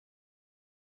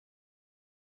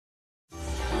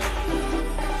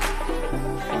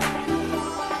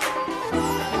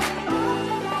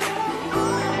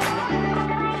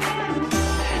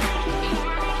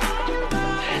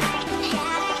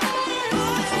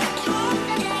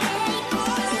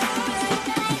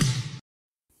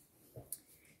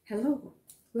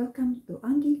Welcome to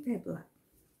Anging Febla.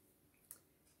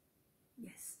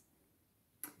 Yes,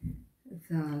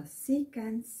 the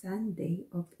second Sunday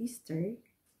of Easter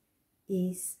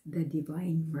is the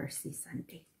Divine Mercy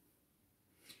Sunday.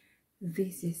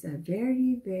 This is a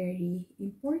very, very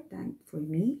important for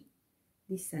me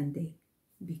this Sunday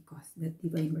because the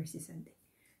Divine Mercy Sunday.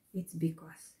 It's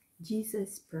because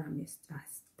Jesus promised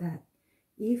us that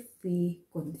if we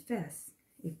confess,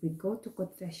 if we go to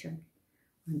confession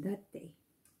on that day,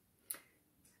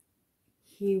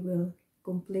 He will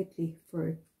completely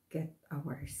forget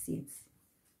our sins.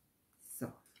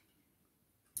 So,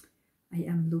 I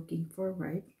am looking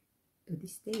forward to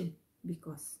this day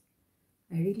because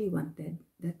I really wanted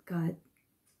that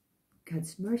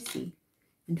God's mercy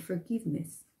and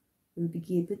forgiveness will be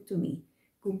given to me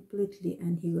completely,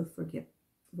 and He will forget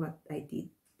what I did,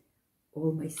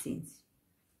 all my sins,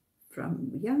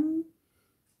 from young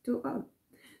to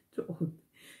old.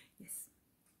 Yes.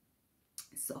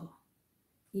 So,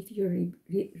 if you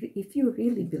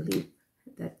really believe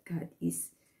that God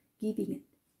is giving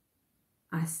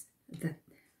us that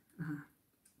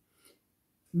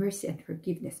mercy and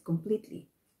forgiveness completely,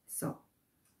 so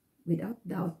without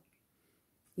doubt,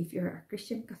 if you're a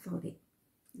Christian Catholic,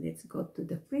 let's go to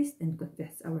the priest and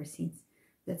confess our sins.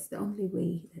 That's the only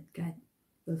way that God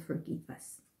will forgive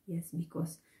us. Yes,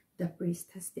 because the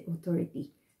priest has the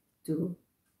authority to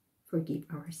forgive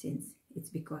our sins. It's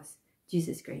because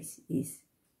Jesus Christ is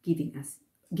giving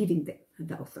them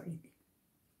the authority.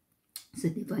 So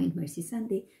Divine Mercy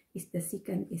Sunday is the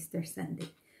second Easter Sunday.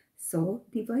 So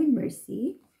Divine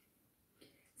Mercy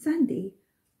Sunday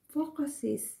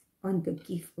focuses on the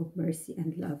gift of mercy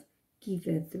and love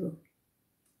given through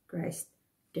Christ's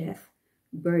death,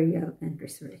 burial, and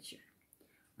resurrection.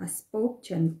 As Pope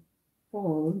John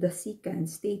Paul II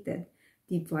stated,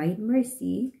 Divine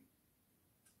mercy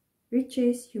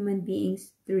reaches human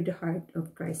beings through the heart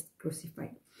of Christ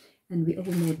crucified. And we all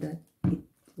know that it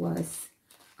was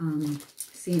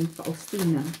Saint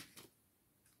Faustina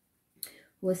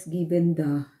was given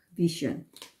the vision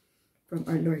from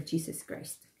our Lord Jesus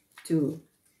Christ to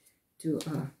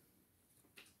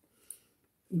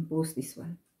impose this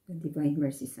one, the Divine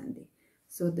Mercy Sunday.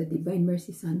 So the Divine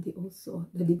Mercy Sunday also,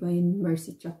 the Divine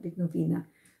Mercy Chaplet Novena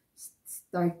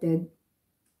started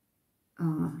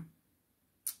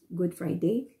Good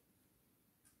Friday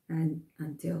and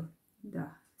until the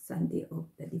Sunday of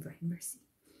the Divine Mercy.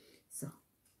 So,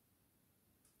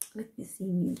 let me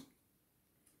sing you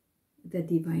the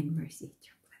Divine Mercy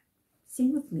Chaplet.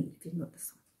 Sing with me if you know the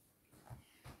song.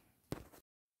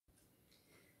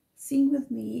 Sing with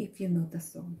me if you know the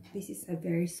song. This is a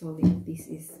very solid. This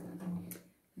is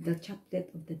the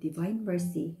Chaplet of the Divine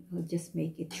Mercy. I'll just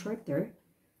make it shorter.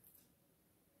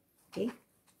 Okay?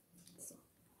 So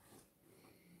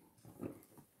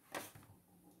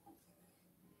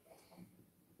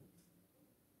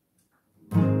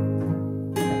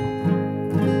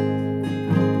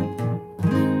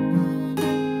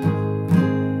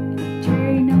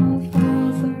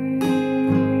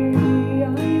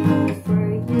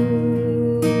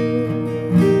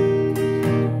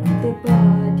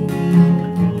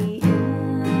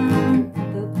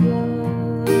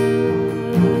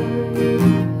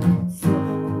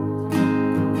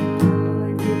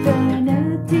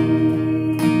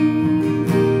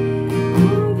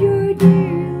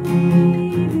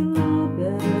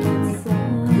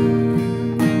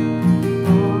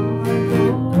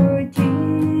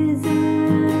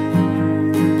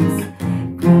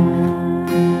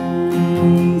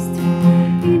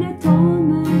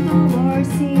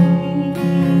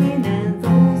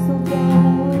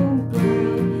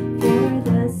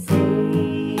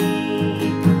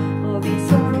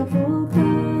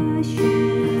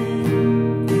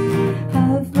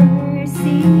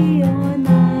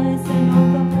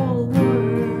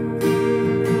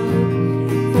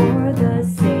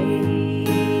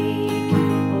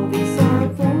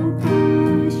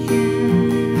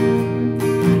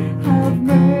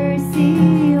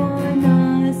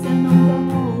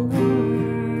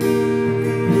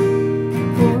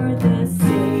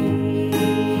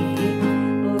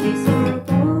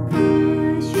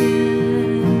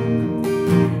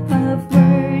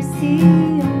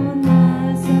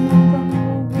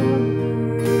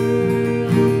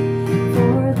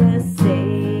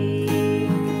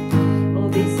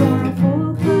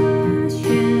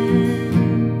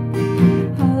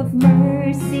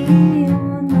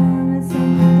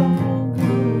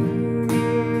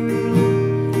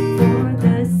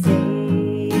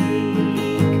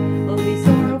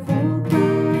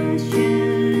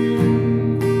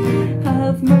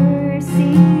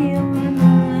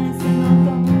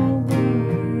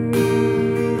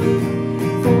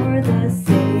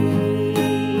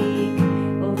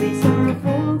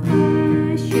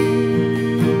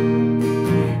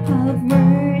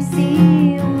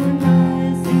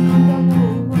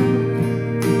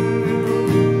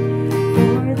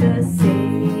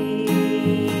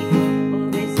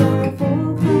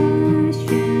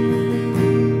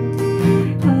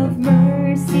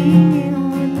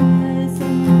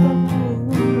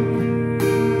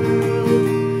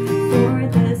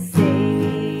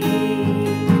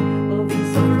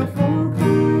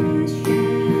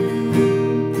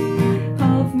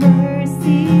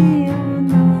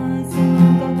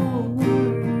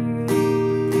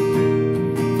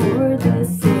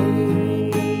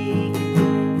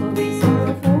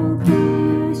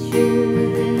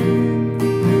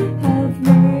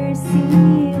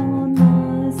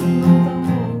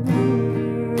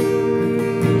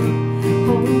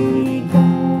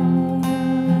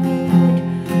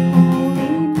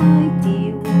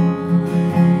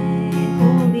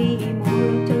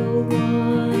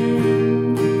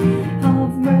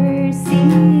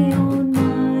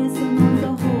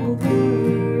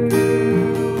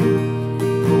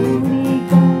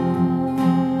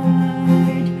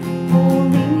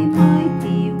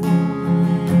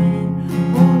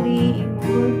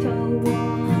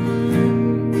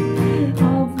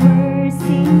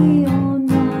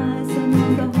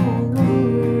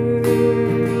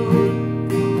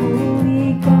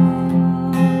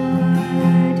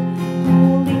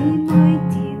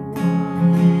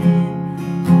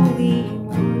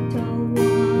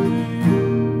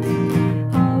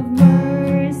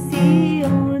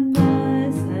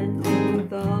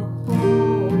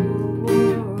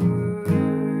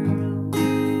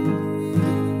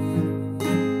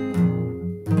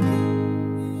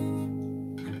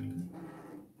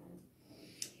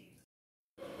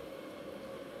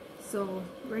So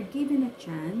we're given a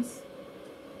chance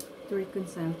to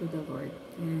reconcile to the Lord,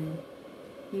 and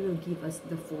He will give us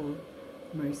the full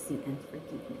mercy and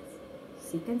forgiveness.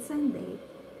 Second Sunday,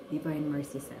 Divine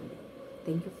Mercy Sunday.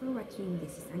 Thank you for watching.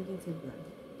 This is Angin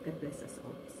Vlog. God bless us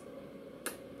always.